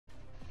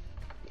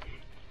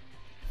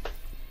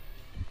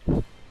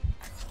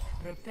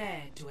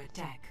Prepare to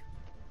attack.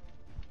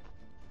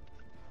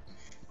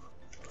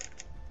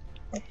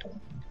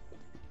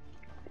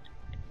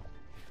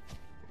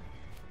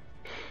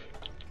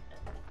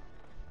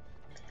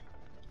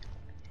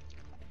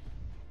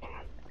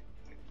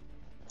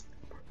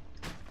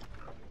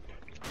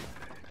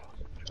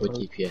 What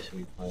DPS are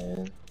we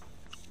playing?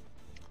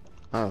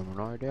 I have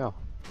no idea.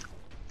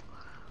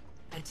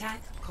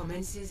 Attack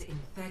commences in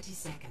 30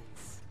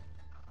 seconds.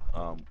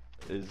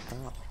 Is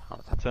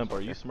Temp,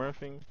 are you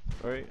smurfing?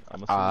 Right?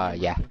 I'm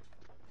assuming. Yeah. Smurfing?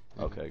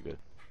 Okay, good.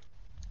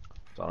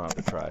 So I don't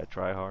have to try.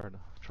 Try hard.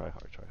 Try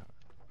hard. Try hard.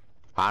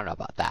 I don't know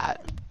about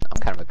that. I'm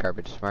kind of a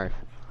garbage smurf.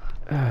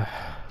 I'm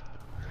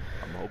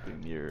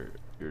hoping you're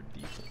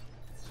decent.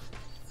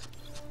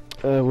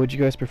 Would you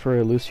guys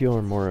prefer Lucio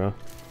or Mora?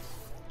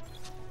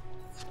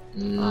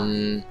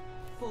 Doesn't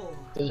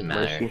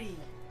matter.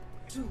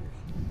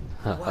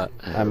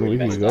 I mean, we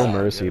can go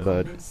Mercy,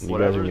 but you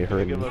guys are gonna be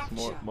hurting. Give us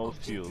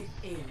most heals.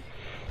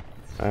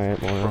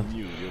 Alright, Mora. From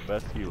you, your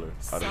best healer.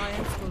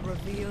 Science will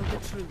reveal the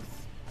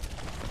truth.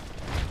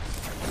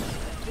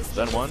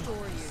 Then one.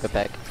 Good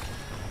pick.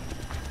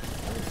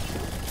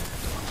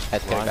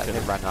 That's good. Got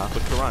him run off.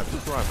 Push the rhyme.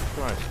 Push the rhyme. Push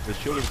the rhyme. His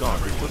shield is gone.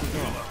 His shield is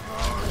gone.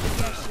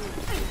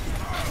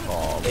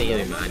 Oh, they get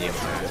him on you.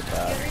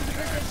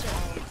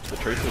 The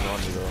tracer's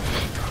on me though.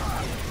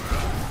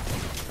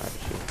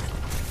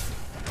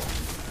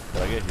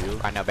 Did I get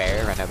healed? Run no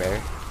bear. Run no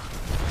bear.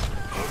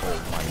 Oh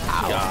my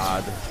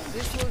god.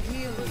 This will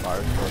heal.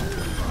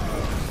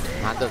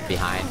 Hanzo's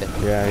behind.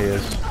 Yeah, he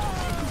is.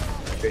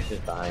 Tracer's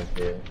behind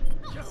too.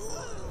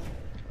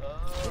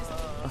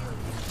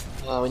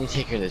 Oh, when you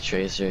take her to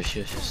Tracer, she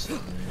was just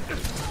sitting there.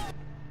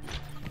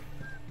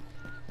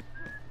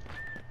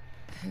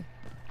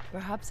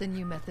 Perhaps a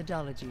new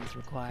methodology is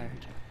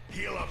required.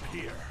 Heal up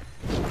here.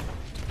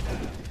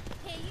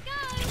 Here you go.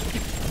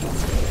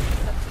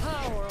 The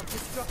power of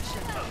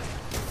destruction.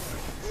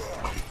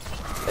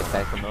 Good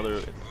pick.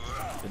 Another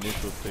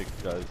initial pick,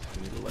 guys.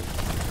 We need to like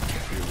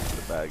clear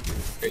the bag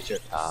here. Tracer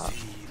top.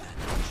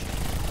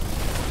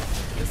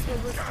 This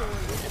will restore you.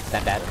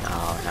 Send that.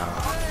 Oh no.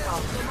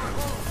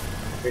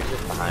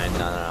 Tracer's behind.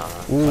 No.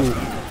 Ooh,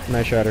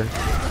 nice shatter.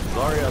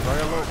 Zarya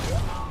low.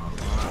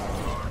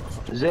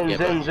 Zen.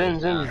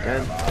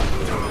 Dead.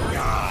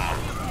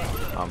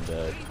 I'm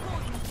dead.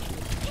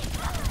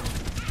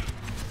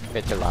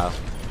 Bit too low.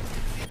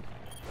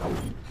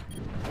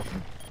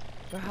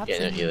 Perhaps Yeah,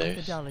 no a new healers.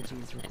 methodology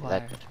is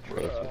That required.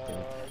 Tracer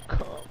can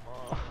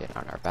get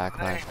on our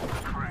backlash.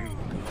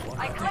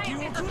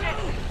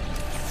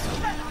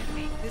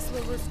 This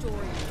will restore you.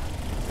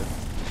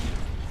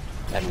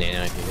 That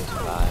nano if you can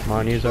survive. Come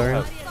on, use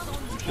Zarya.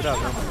 Get out,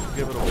 man.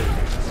 Give it away.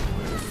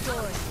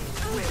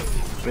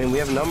 I mean, we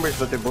have numbers,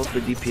 but they're both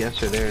the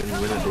DPS are there, and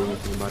we're not doing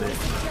anything about it.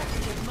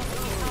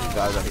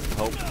 Guys, I need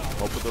help.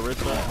 Help with the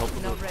wrist. Help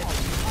with the...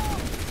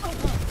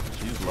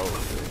 She's low.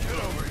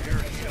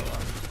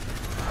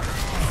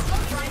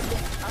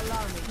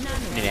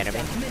 Need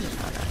enemy.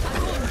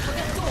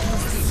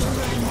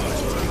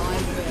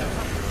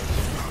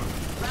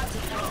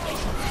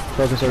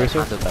 Focus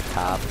Orisa. Hanzo's up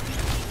top.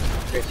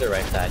 Tracer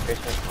right side.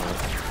 Tracer front.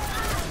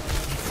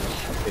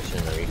 Tracer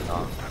in the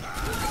recall.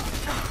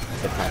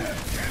 Good pick.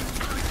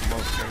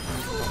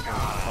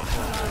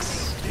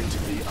 Into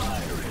the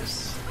iris.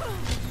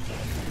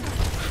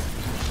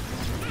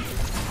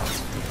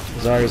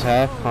 Zarya's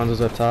half.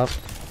 Hanzo's up top.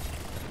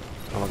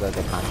 I'm gonna go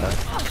get Hanzo.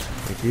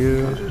 Thank you.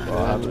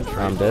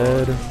 I'm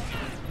dead.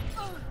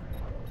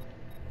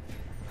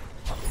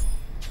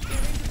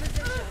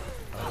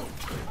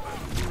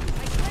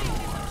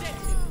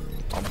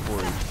 I'm 4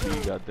 HP,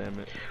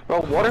 goddammit.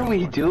 Bro, what are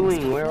we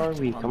doing? Where are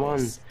we? Come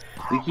on.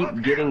 We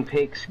keep getting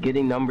picks,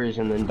 getting numbers,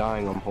 and then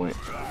dying on point.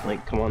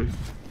 Like, come on.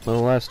 Well,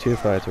 the last two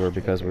fights were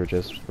because we're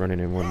just running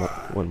in one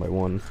by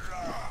one.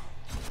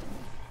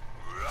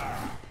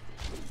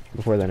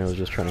 Before then, it was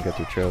just trying to get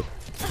through choke.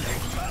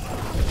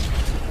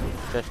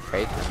 Just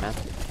Tracer, man.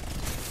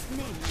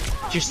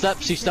 She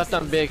stepped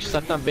on big.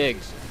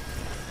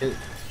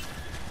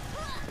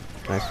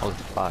 Nice. Hold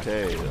the fuck.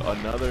 Okay,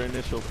 another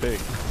initial pick.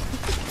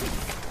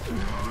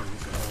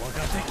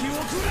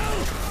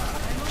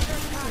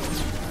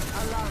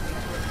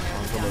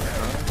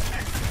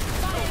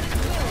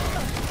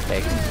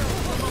 Big.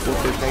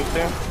 Thanks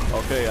there.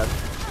 Okay,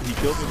 he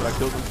killed me, but I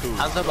killed him too.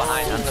 Hanzo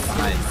behind.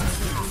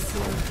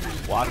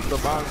 Watch the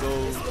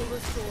bongos.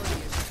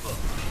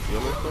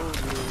 Killer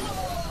soldier.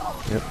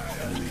 Yep.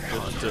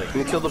 Can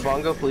we kill the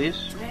bongo,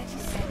 please?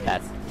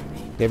 That.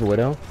 They have a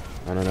widow?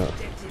 I don't know.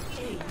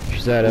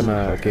 She's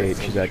at gate.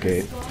 She's at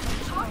gate.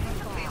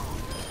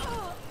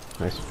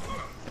 Nice.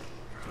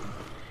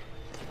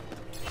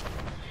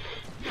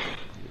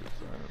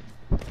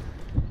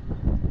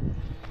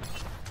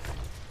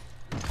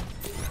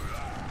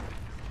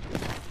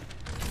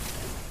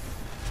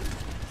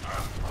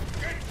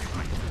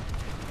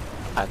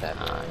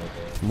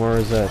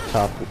 Mora's at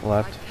top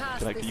left.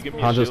 Can you give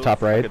me a Hanzo's shield?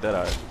 top right. Get that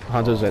out.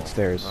 Hanzo's at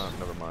stairs.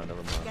 Never mind.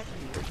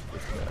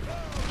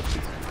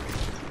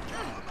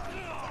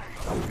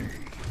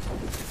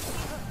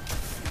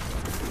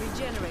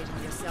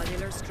 Regenerating yourself.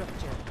 cellular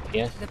structure.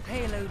 Yes. The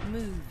payload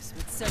moves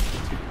with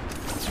certainty.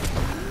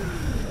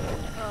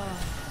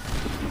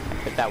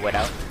 Hit that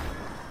widow.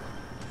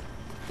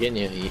 Get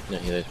no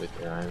healers with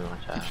your arm. Watch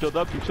Keep out. shield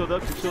up, keep shield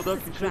up, keep shield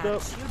up, keep shield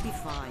up. You'll be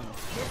fine.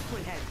 This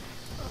will help.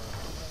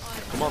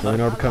 Come on, Line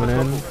man. orb coming in.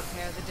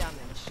 Repair the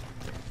damage.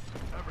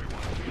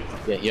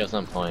 Yeah, heal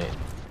some point.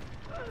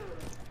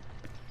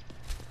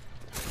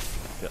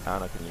 Yeah,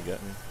 Anna, can you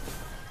get me?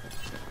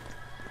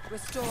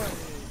 Restore me.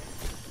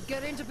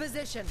 Get into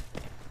position.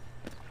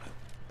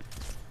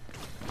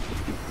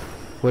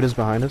 What is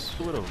behind us?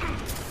 Widow.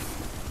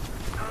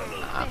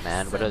 Ah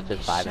man, widow's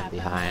just vibing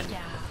behind.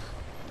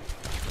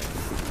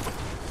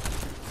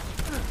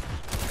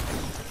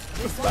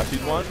 Last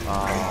seed one?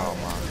 Oh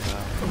my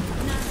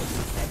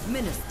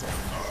Administer.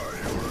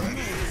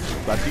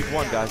 god. Last seed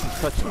one, guys. He's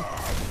touching.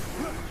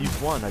 He's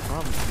one, I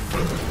promise you.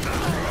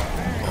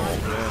 Oh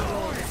man.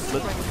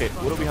 Listen, okay,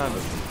 widow behind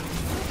us.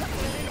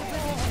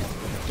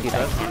 Dude, I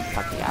keep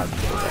fucking out the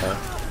widow.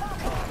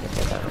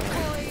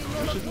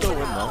 We should still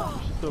win though. We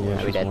should still Yeah, win.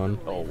 we she's did. one.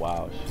 Oh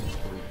wow,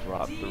 she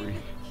dropped 3.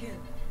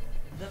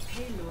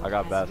 I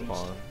got bad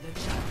spawn.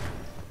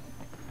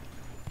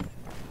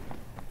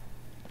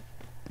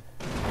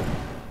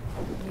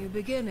 New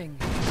beginning.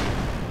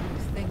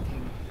 Who's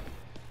thinking?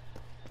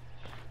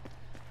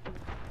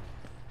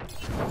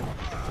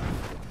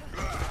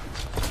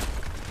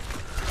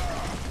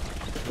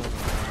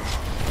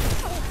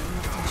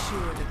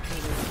 Ensure the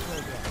payload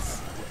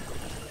progress.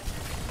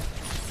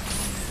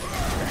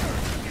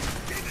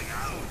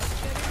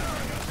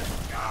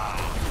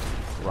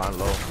 Run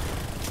low.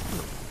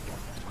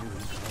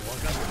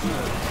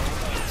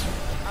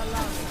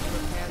 Allow me to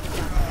repair the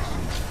damage.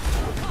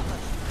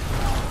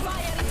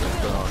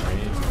 Still on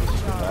range.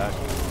 Get back.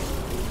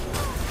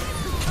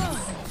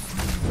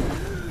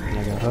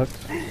 I got hooked.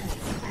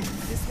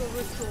 This will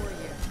restore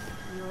you.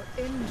 Your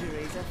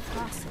injuries are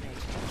fascinating.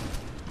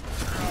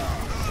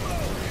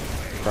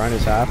 Brian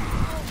is half.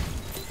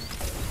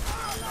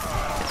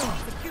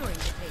 Securing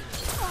the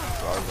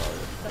payload.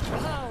 The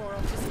power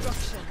of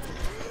destruction.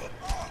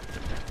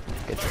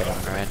 Good shit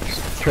on our end.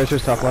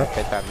 Tracer's top left.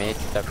 Hit our mid,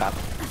 stuck up.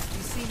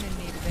 You seem in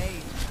need of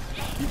aid.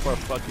 Keep our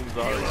fucking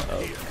Zarya up.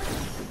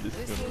 This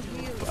This is will gonna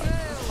be heal flat. you.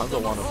 I'm the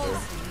one up there.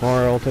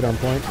 More ulted on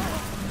point.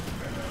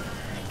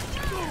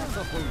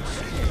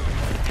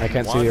 I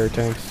can't see your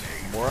tanks.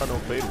 More on no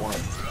fade one.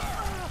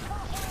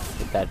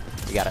 He's dead.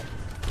 You got it.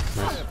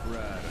 Nice.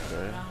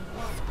 Okay.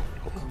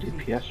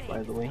 DPS,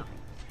 by the way.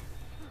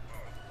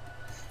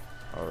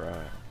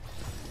 Alright.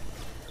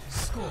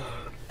 Score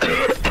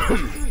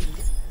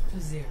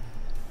 3-0.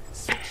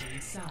 Switching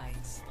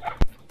sides.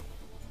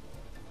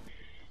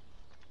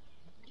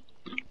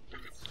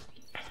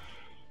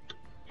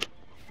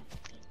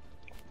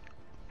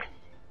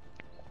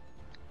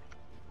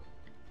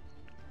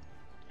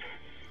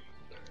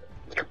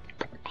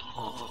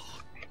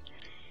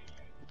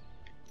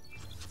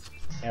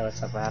 Yeah,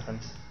 what's up? What happened?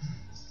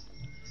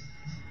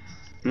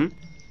 Hmm?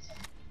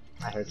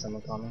 I heard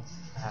someone call me.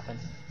 What happened?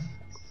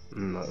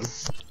 No.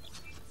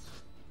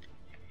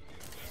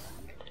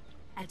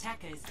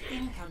 Attackers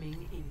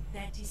incoming in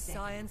 30 seconds.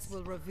 Science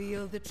will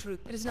reveal the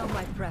truth. It is not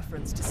my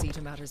preference to see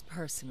to matters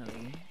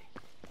personally,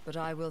 but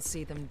I will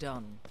see them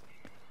done.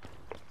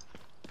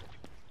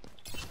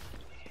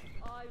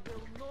 I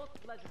will not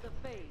let the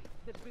fate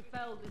that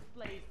befell this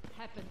place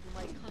happen to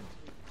my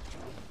country.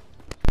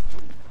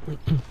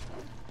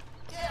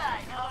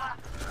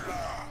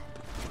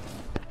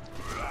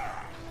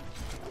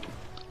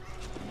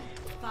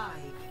 5,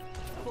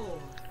 4,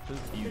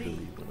 Just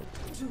easily.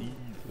 2,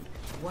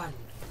 1.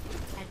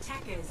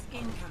 Attackers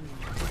incoming.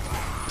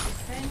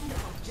 Defend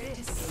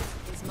objective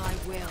A. Is my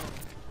will.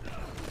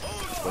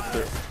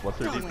 What's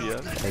their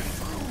DPS?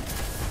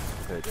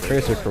 Okay,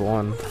 Tracer for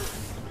one.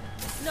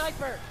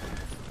 Sniper!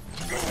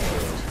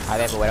 I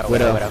have a widow.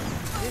 Widow.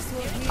 This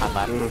will heal. I'm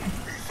left.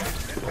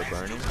 They're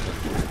burning.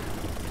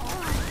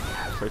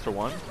 Tracer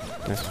 1.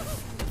 Nice.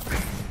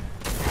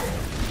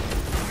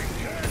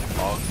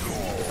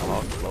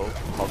 Hog low.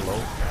 Hog low.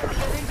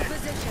 Get into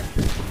position.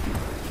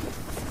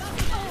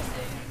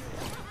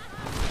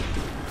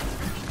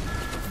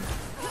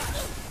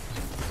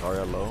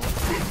 Zarya low.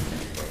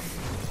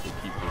 We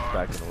keep this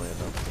back in the land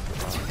up.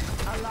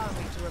 Allow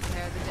me to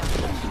repair the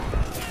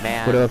damage.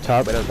 Man. Widow up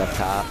top. Widow's up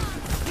top.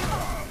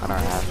 On our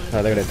half.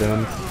 Oh, they're gonna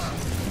doom.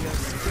 Your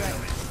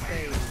strength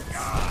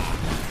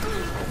fades.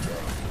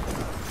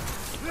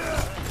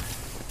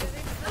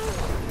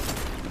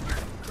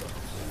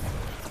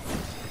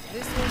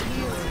 This will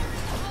heal.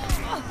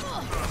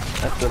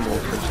 That's the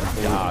most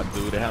interesting. Yeah,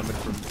 dude, it happened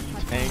from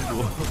each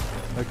angle.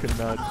 I could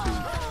not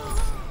see.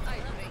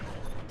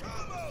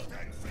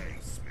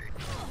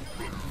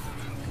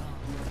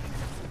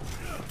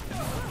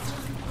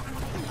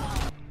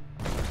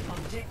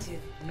 Objective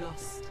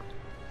lost.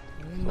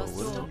 We must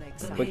all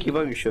make But keep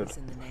up your shield. sacrifices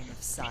in the name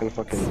of I'm gonna science.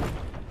 fucking.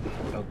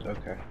 Oh,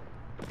 okay.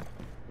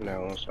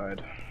 No, on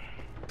side.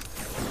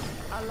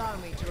 Allow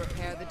me to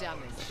repair the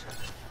damage.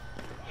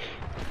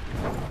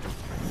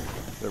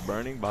 They're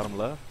burning, bottom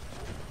left.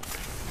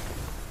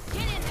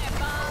 Get in there,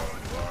 Bob!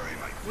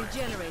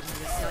 Regenerating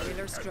the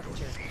cellular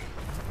structure.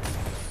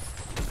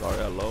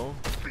 Sorry, low.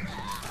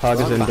 Hog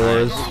is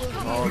indoors.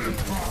 Hog is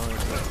behind.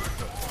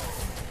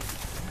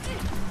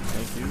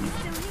 Thank you.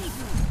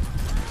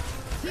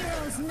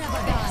 Heroes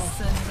never die.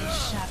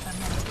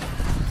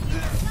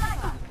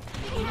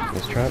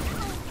 Nice trap.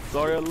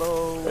 Sorry,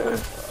 low.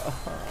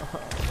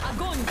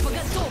 Огонь по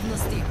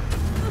готовности.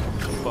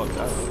 Fuck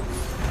that.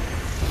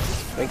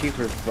 Thank you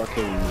for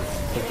fucking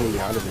taking me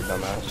out of it,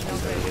 dumbass.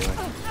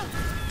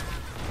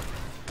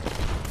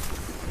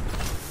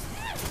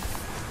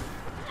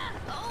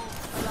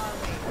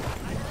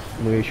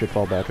 We should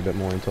fall back a bit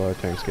more until our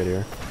tanks get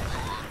here.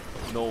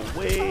 No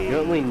way. You know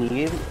what we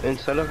need?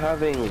 Instead of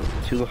having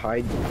two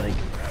high, like,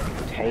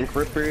 tank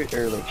ripper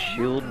or like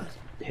shield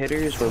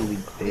hitters when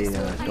they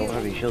don't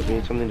have any shields, we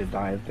need something to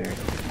dive there.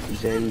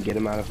 Zen, get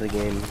him out of the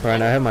game.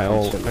 Ryan, I have my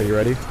ult. Are you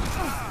ready?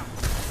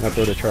 I'm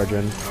about to charge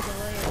in.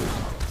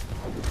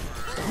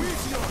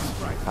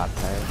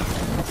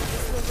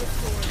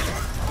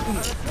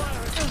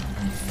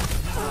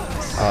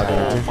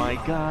 Oh my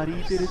god,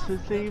 he did it to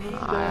save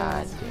himself.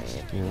 Ah,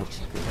 dude.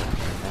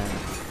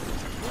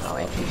 Oh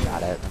wait, he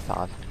shot it. That's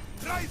awesome.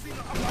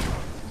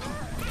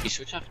 You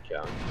switch off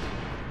Joe.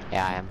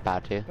 Yeah, I am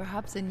about to.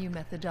 Perhaps a new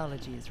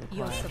methodology is required.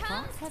 Your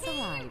support has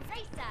arrived.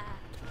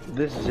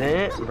 This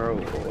Zen, bro,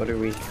 what are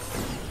we?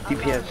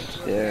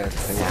 DPS, yeah,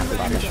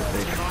 I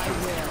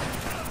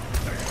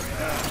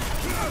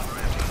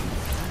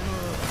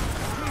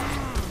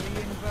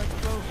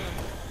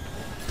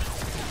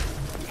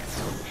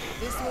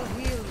This will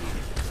heal you.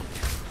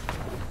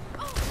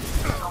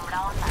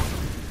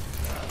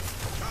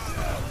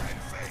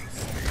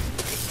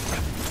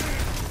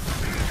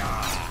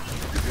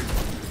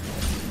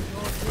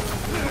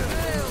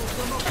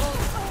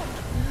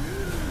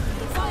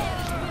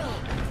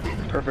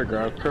 Perfect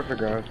grab, perfect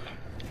grab.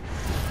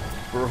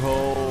 Bro,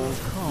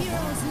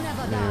 Heroes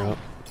never die. Yeah.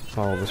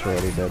 All of us are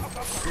already dead.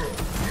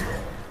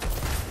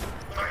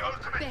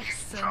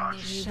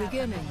 New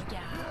beginning.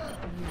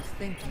 New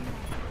thinking.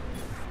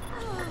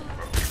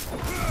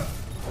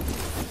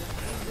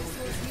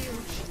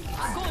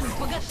 Огонь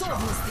по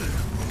готовности.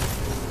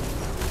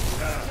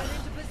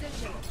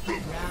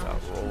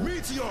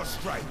 Meteor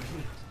strike.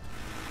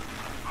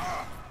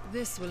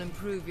 This will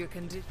improve your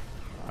condition.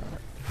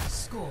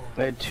 Score.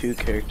 I had two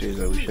characters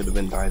that we should have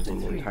been diving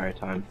the entire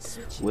time.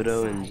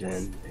 Widow and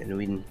Zen, and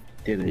we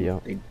didn't. Yeah.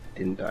 They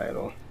didn't die at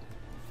all.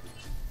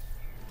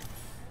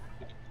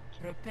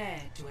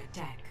 Prepare to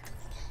attack.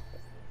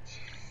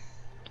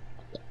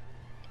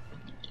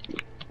 You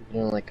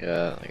know, like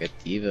a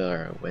Diva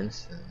or a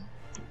Winston.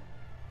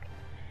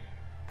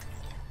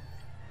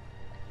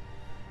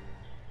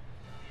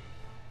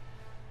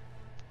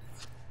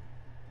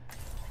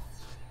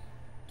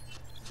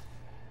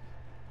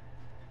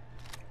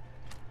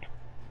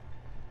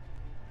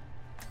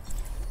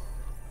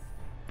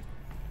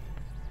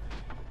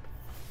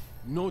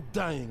 No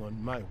dying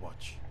on my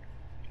watch.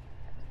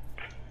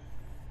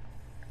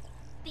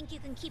 Think you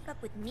can keep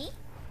up with me?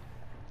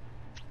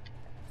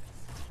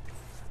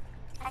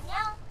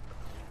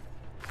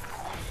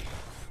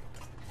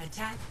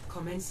 Attack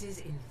commences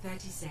in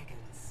 30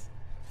 seconds.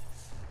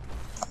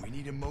 We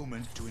need a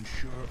moment to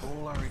ensure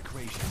all our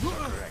equations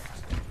are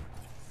correct.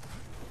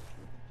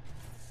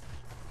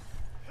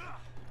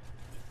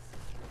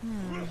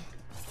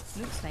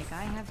 Looks like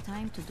I have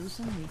time to do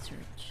some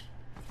research.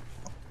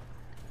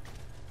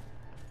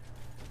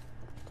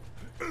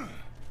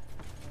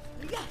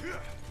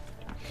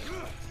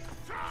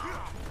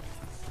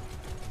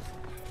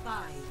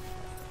 Five,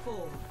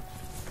 4,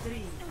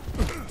 3,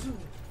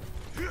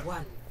 2,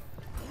 1.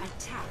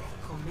 Attack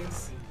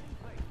commencing.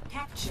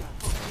 Capture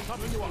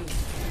objective A.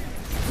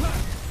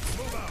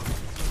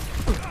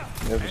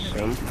 There's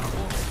some.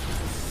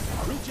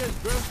 Regen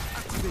burst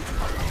activated.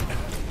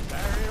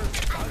 Barrier.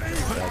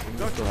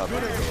 still have it,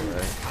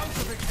 right?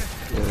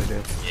 Yeah, they do.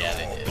 Yeah,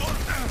 they did.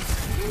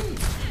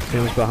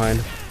 Doom's behind.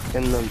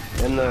 In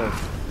the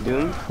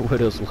Doom?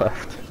 Widow's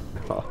left.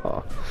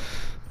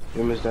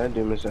 Doom is dead,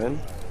 Doom is dead.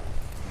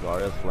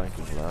 Zarya's flank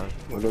is left.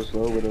 Widow's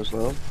low, Widow's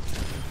low.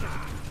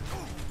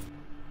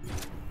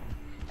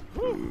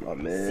 My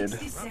mid.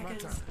 60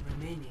 seconds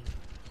remaining.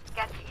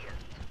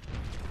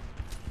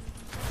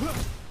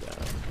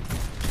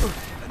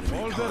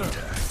 All better.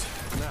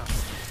 Now,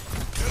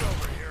 get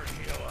over here and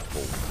heal up.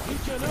 You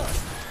cannot.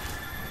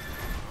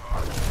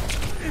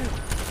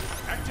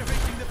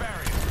 Activating the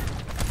barrier.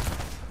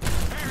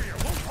 Barrier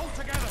won't hold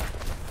together.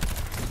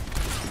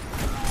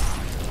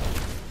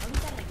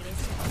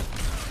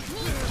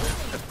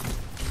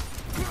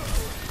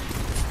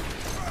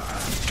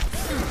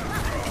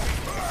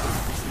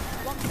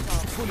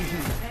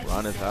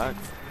 Run attack.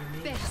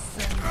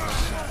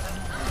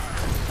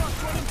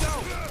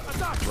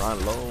 Run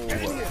low.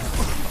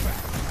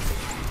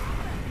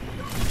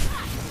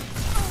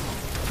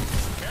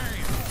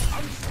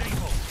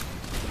 Unstable.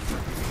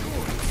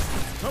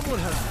 Someone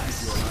has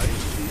to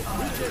keep you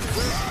alive.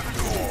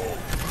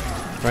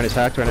 Ryan is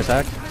hacked, Ryan is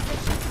hacked.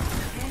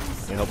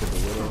 Can help with the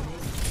widow.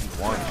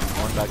 One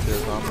back to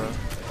his armor.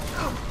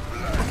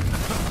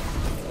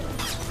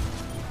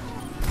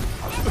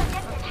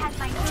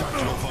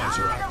 Shields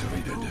are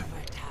activated.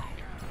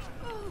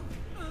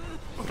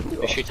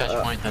 Make sure you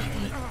touch point, touch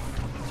point.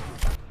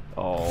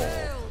 Oh.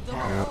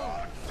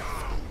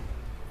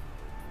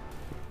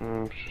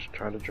 Yep. Just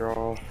try to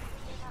draw.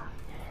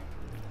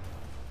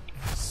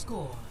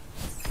 Score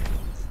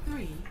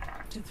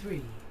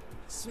 3-3.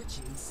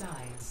 Switching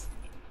sides.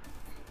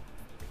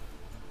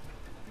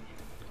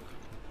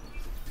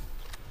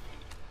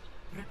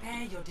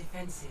 Prepare your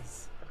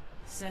defenses.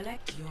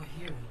 Select your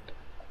hero.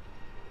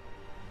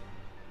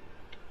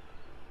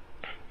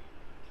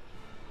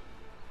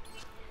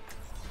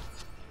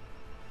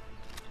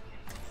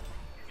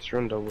 Let's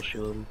run double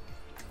shield.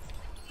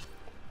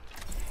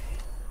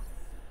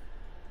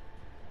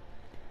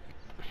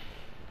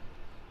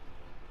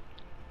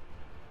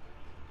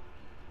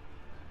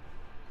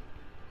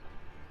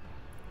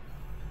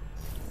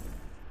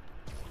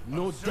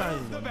 No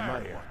dying on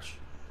my watch.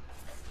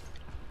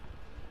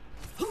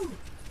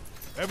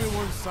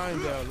 Everyone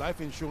signed their life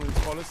insurance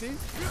policies?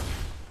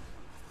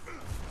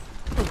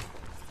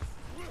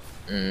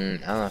 I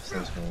don't know if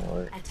this gonna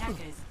work.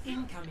 Attackers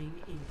incoming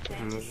in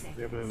 30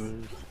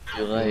 seconds.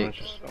 You like?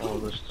 Just all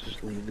of us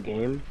just leave the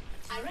game.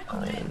 I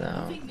don't even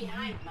know.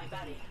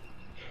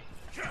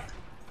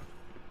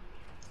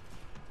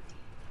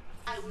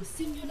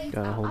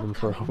 Gotta hold him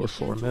for over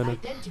 4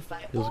 minutes.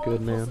 Feels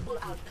good, man.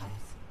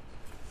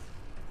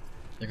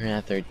 They're gonna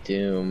have their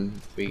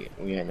doom. We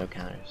got no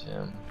counters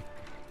soon.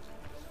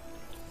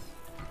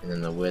 And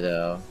then the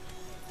widow.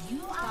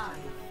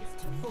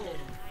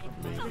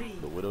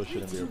 The widow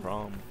shouldn't be a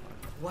problem.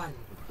 One.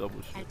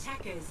 Double shield.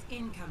 Attackers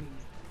incoming.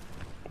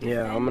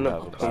 Yeah, I'm gonna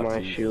put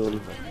my shield.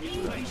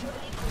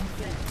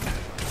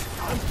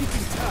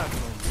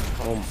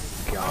 Oh my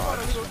god.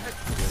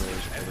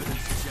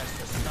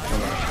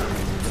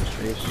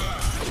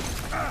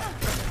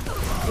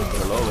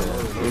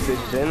 You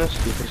could send us,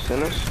 you could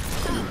send us.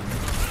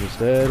 He's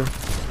dead.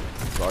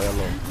 Sorry, I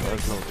lost.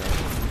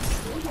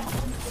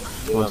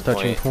 One's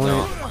touching point.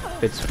 No.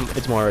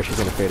 It's Mara, she's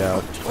gonna fade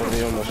out. Oh,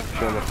 we almost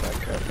killed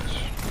that cuts.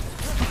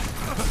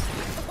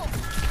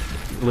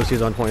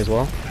 Lucy's on point as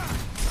well.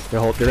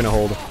 They're gonna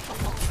hold.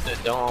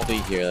 Don't all be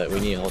here. Like, we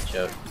need a whole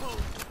choke.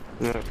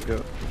 No,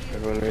 go.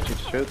 Everyone ready to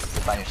choke?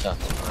 By yourself.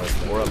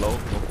 We're alone.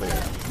 No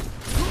player.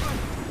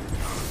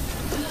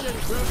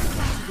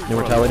 No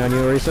mortality on you,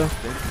 Orisa?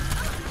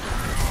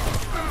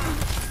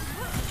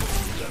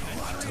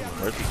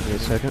 Give me a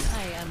second. I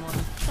am on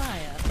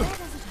fire.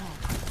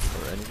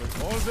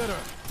 All better.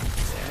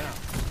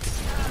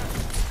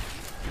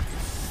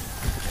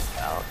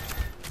 Out.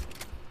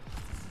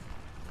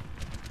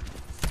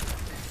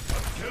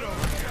 Get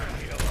over here,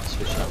 healer.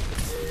 Switch up.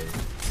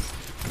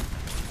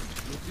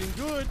 Looking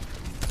good.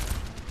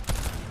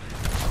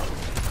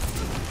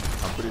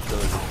 I'm pretty sure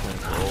they're just playing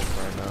for ult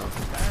right now.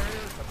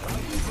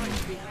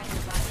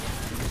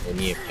 They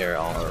need a pair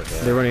all over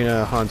there. They're running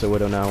a Hanzo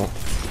Widow now.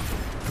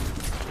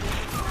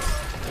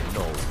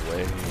 No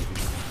way.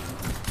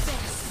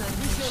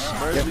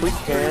 If we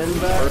can,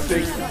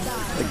 perfect,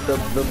 like the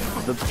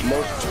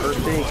most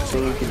perfect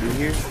thing you can do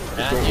here is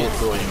Yeah, go you full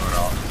throw anywhere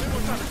else.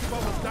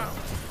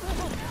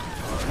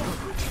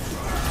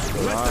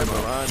 Ryan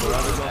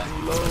is on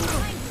reload.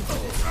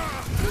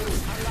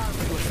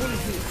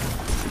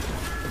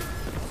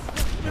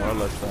 More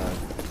left side.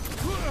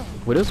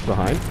 Widow's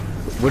behind.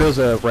 Widow's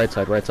right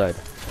side.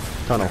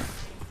 Tunnel.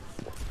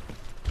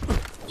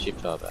 She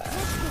fell back.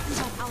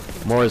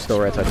 Mora's still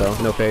right side though.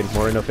 No fade.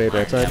 Mora, no fade,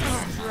 right side.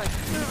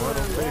 More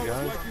don't play,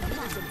 guys.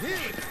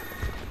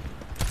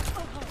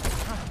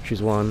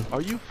 She's one.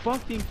 Are you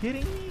fucking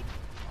kidding me?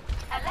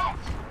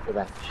 Go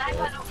back to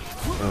shield.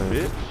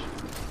 Bitch.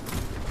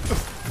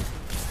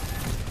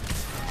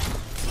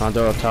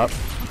 Hanzo up top.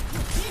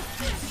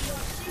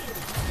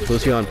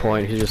 Lucy on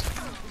point. He's on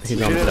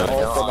Shoot it top.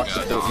 all for back to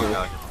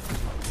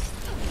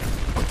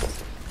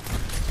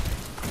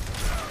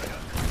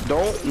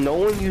Don't no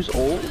one use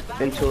ult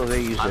until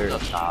they use I'm theirs.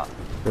 up top.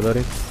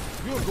 Reloading.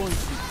 You're going to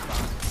be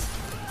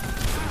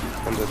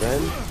And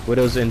then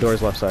Widow's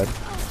indoors left side.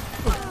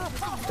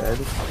 dead.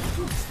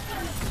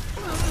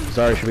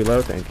 Zarya should be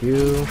low. Thank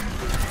you.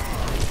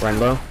 Ryan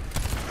low.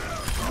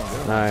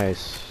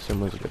 Nice.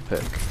 Simwa's a good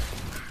pick.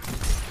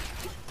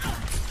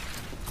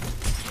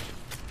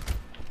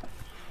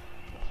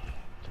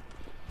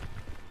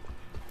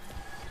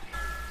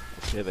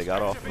 Yeah, they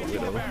got off the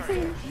widow.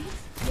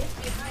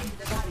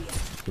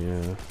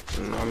 Yeah.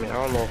 I mean, I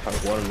don't know if I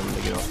wanted them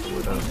to get off the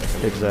widow.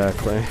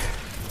 Exactly.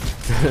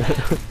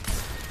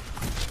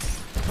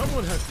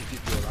 Someone has to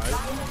keep you alive.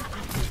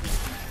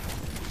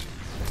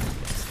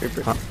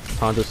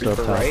 Hanzo's still up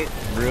Reaper top. right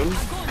room,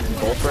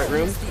 both right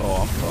room.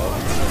 Oh, I'm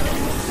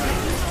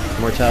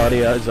fucked. Mortality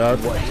is up.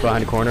 It's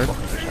behind the corner.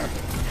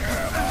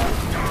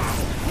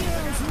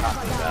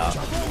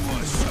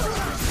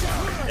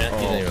 Yeah, Oh,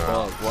 anywhere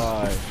else. fuck,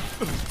 why?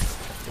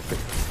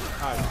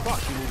 Alright,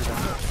 fuck, you needed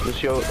that.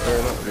 Lucio, or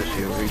not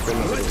Lucio, Reaper.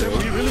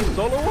 Are you really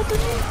solo whooping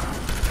me?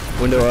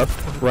 Window up.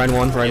 Ryan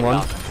one.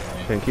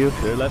 Thank you.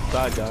 They're left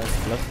side, guys.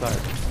 Left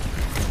side.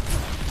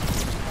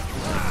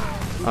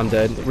 I'm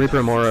dead. Reaper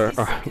and Mora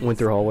went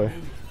through hallway.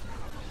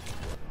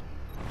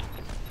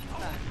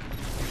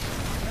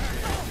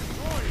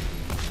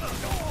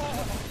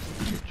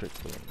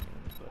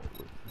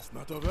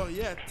 Not over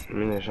yet. I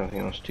mean, there's nothing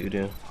else to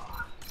do.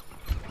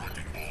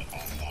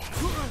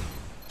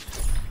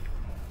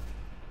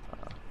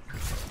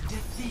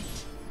 Defeat.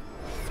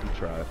 You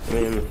tried. I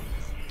mean,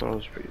 that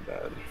was pretty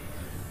bad.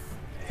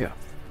 Yeah.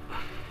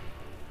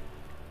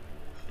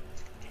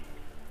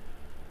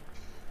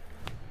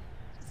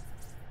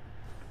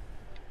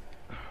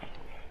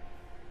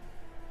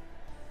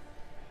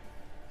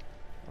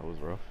 That was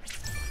rough.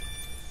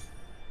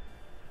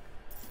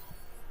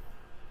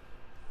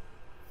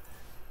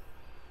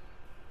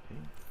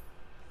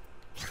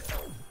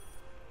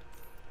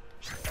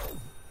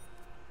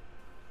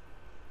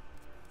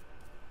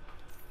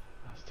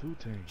 That's 2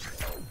 teams.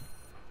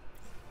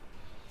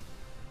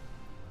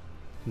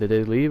 Did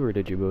they leave or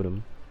did you boot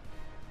them?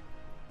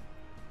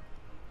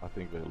 I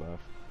think they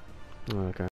left. Oh, okay.